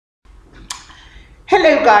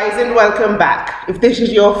Hello guys and welcome back. If this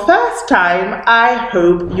is your first time, I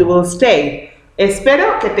hope you will stay.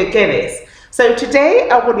 Espero que te quedes. So today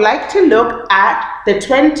I would like to look at the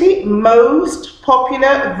 20 most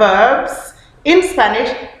popular verbs in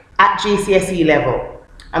Spanish at GCSE level.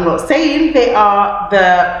 I'm not saying they are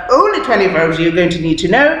the only 20 verbs you're going to need to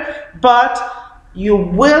know, but you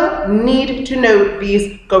will need to know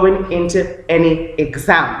these going into any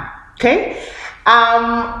exam. Okay?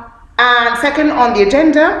 And second on the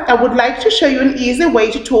agenda, I would like to show you an easy way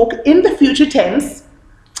to talk in the future tense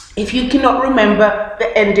if you cannot remember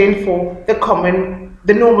the ending for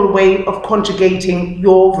the normal way of conjugating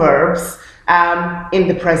your verbs in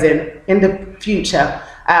the future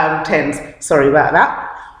tense. Sorry about that.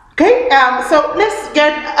 Okay, so let's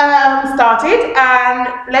get started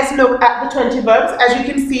and let's look at the 20 verbs. As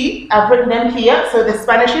you can see, I've written them here. So the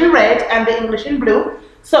Spanish in red and the English in blue.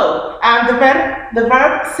 So, the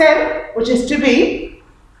verb ser, which is to be,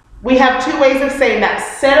 we have two ways of saying that,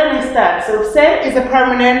 ser and estar. So, ser is a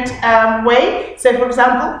permanent way. So, for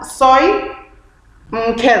example, soy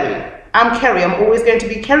Kerry. I'm Kerry. I'm always going to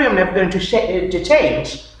be Kerry. I'm never going to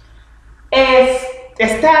change.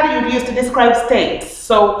 Estar you use to describe states.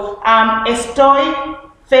 So, estoy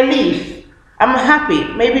feliz. I'm happy.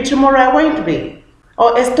 Maybe tomorrow I won't be.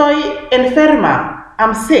 Or estoy enferma.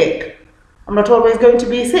 I'm sick. I'm not always going to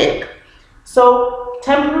be sick. So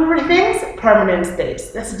temporary things, permanent states.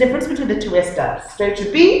 That's the difference between the two estars. So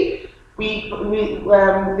to be,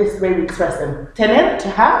 this way we express them. Tener, to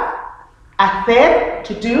have. Hacer,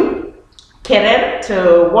 to do. Querer,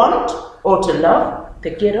 to want or to love.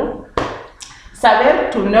 Te quiero.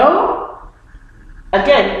 Saber, to know.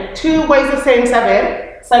 Again, two ways of saying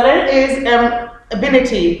saber. Saber is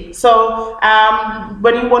ability. So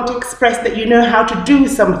when you want to express that you know how to do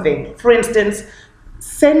something, for instance,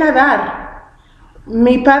 sé nadar.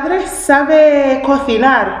 Mi padre sabe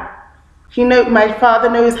cocinar. My father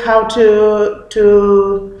knows how to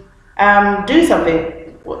do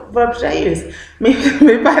something. What verb should I use? Mi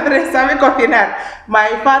padre sabe cocinar. My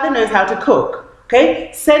father knows how to cook.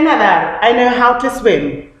 Okay, sé nadar. I know how to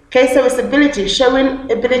swim. Okay, so it's ability,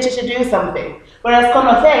 showing ability to do something. Whereas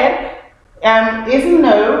conocer is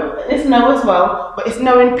know as well, but it's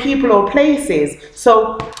knowing people or places.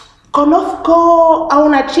 So, conozco a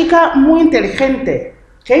una chica muy inteligente.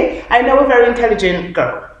 Okay, I know a very intelligent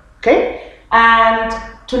girl. Okay, and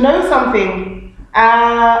to know something,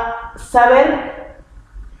 saber.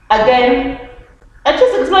 Again, I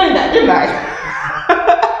just explained that, didn't I?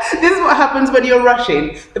 This is what happens when you're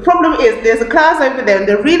rushing. The problem is there's a class over there and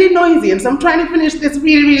they're really noisy, and so I'm trying to finish this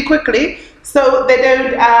really, really quickly so they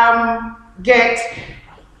don't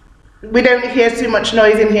we don't hear too much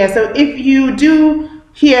noise in here. So if you do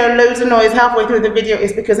hear loads of noise halfway through the video,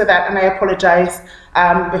 it's because of that, and I apologize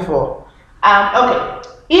before. Okay,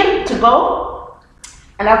 ir, to go,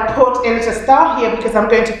 and I've put a little star here because I'm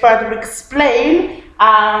going to further explain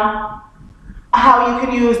how you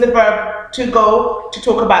can use the verb to go to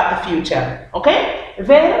talk about the future. Okay,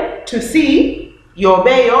 ver, to see, yo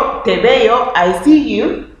veo, te veo, I see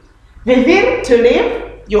you. Vivir, to live.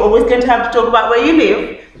 You're always going to have to talk about where you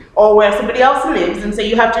live or where somebody else lives, and so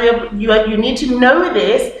you have to you need to know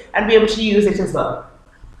this and be able to use it as well.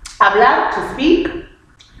 Hablar, to speak.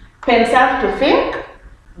 Pensar, to think.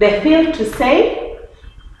 Decir, to say.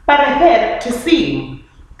 Parecer, to seem.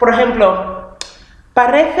 Por ejemplo,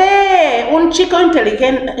 parece un chico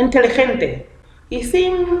inteligente. He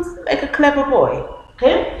seems like a clever boy.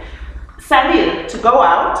 Okay. Salir, to go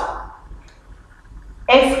out.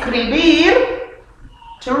 Escribir,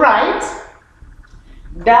 to write.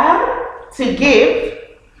 Dar, to give.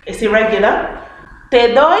 It's irregular.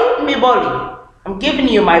 Te doy mi boli. I'm giving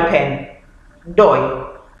you my pen. Doy.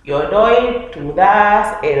 Yo doy, tú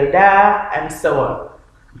das, él da, and so on.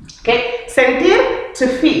 Okay. Sentir, to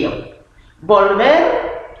feel.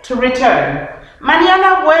 Volver, to return.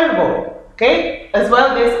 Mañana vuelvo. Okay. As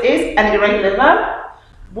well, this is an irregular verb.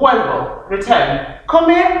 Vuelvo, return.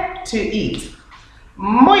 Comer, to eat.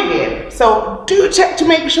 Muy bien. So do check to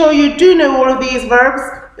make sure you do know all of these verbs.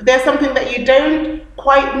 If there's something that you don't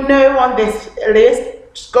quite know on this list,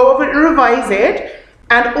 just go over it and revise it,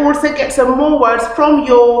 and also get some more words from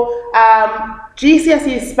your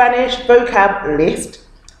GCSE Spanish vocab list,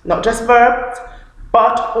 not just verbs,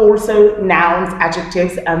 but also nouns,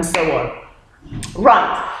 adjectives, and so on.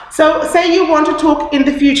 Right. So say you want to talk in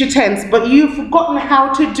the future tense, but you've forgotten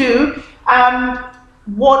how to do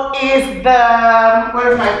what is the,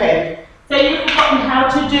 where's my pen? So you've forgotten how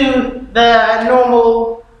to do the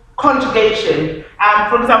normal conjugation.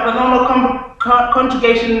 For example, the normal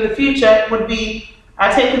conjugation in the future would be,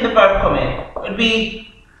 taking the verb comment, would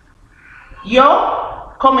be yo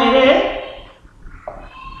comeré,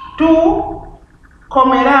 tú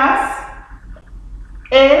comerás,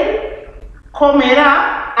 él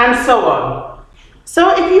comerá, and so on.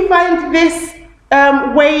 So if you find this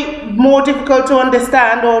way more difficult to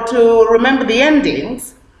understand or to remember the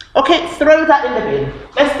endings, okay, throw that in the bin.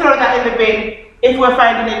 Let's throw that in the bin if we're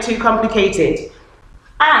finding it too complicated.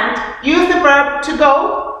 And use the verb to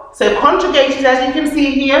go, so conjugated as you can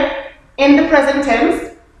see here in the present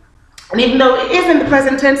tense. And even though it is in the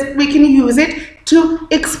present tense, we can use it to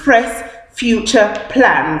express future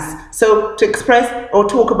plans. So to express or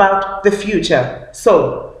talk about the future.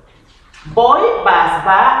 So, voy, vas,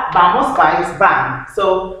 va, vamos, vais, van.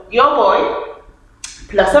 So your boy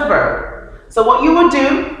plus a verb. So what you would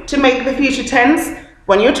do to make the future tense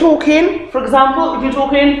when you're talking, for example, if you're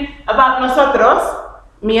talking about nosotros,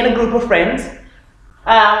 me and a group of friends,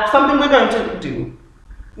 something we're going to do.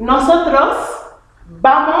 Nosotros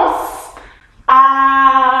vamos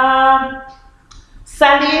a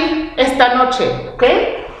salir esta noche,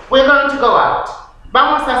 okay? We're going to go out.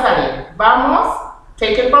 Vamos a salir. Vamos,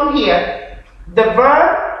 take it from here. The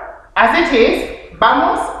verb as it is,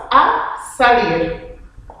 vamos a salir.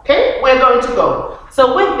 Okay, we're going to go.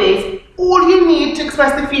 So with this, all you need to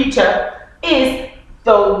express the future is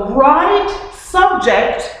the right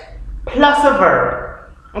subject plus a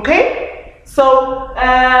verb. Okay? So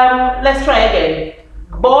let's try again.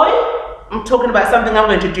 Voy, I'm talking about something I'm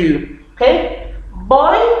going to do. Okay?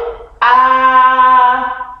 Voy a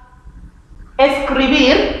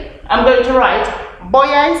escribir, I'm going to write. Voy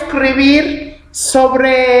a escribir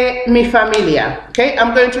sobre mi familia. Okay?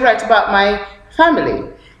 I'm going to write about my family.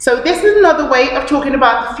 So this is another way of talking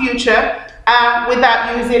about the future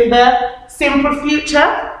without using the simple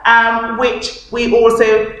future, which we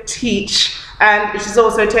also teach, and which is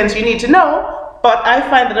also a tense you need to know. But I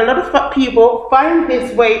find that a lot of people find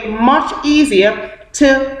this way much easier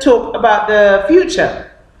to talk about the future.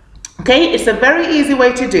 Okay, it's a very easy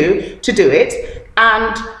way to do it,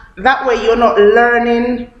 and that way you're not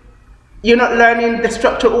learning the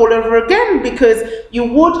structure all over again, because you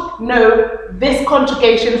would know this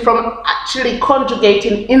conjugation from actually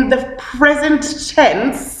conjugating in the present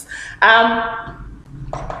tense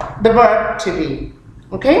the verb to be.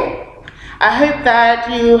 Okay? I hope that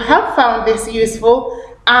you have found this useful,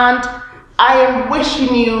 and I am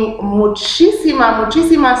wishing you muchísima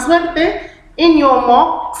suerte in your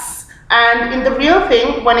mocks and in the real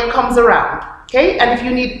thing when it comes around. Okay? And if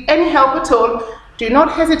you need any help at all, do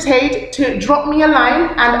not hesitate to drop me a line,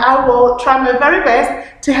 and I will try my very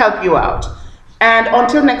best to help you out. And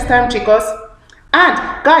until next time, chicos. And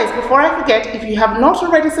guys, before I forget, if you have not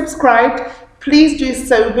already subscribed, please do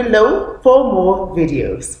so below for more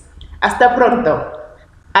videos. Hasta pronto.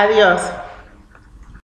 Adiós.